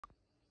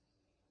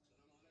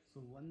So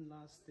one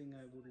last thing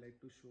I would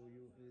like to show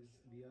you is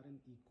we are in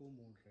eco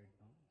mode right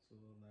now, so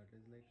that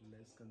is like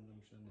less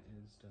consumption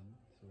is done.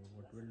 So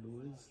what we'll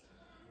do is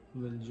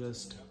we'll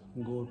just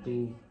go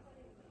to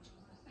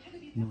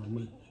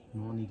normal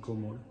non-eco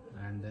mode,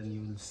 and then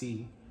you will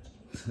see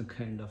the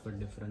kind of a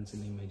difference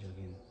in image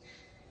again.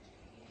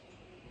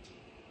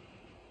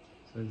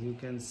 So as you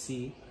can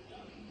see,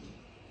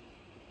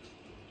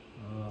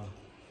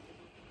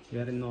 we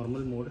are in normal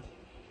mode.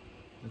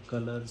 The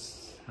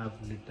colors have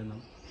lit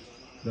up.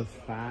 The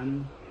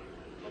fan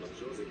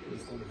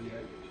is over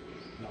here.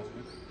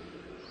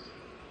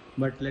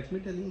 But let me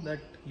tell you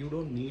that you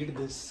don't need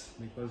this,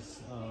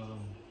 because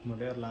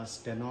whatever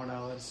last 10 odd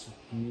hours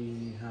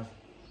we have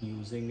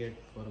using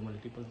it for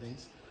multiple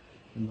things.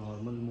 The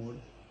normal mode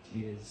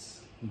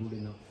is good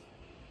enough,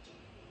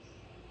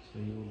 so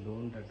you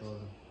don't at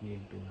all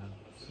need to have.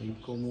 So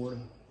eco mode,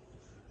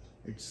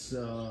 it's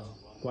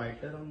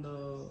quieter on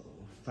the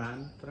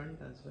fan front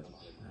as well,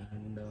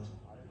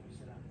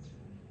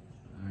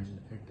 and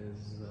it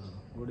is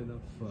good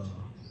enough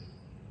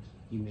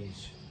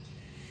image.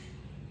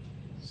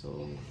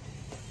 So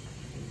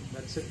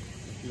that's it.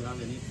 If you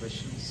have any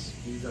questions,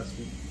 please ask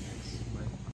me.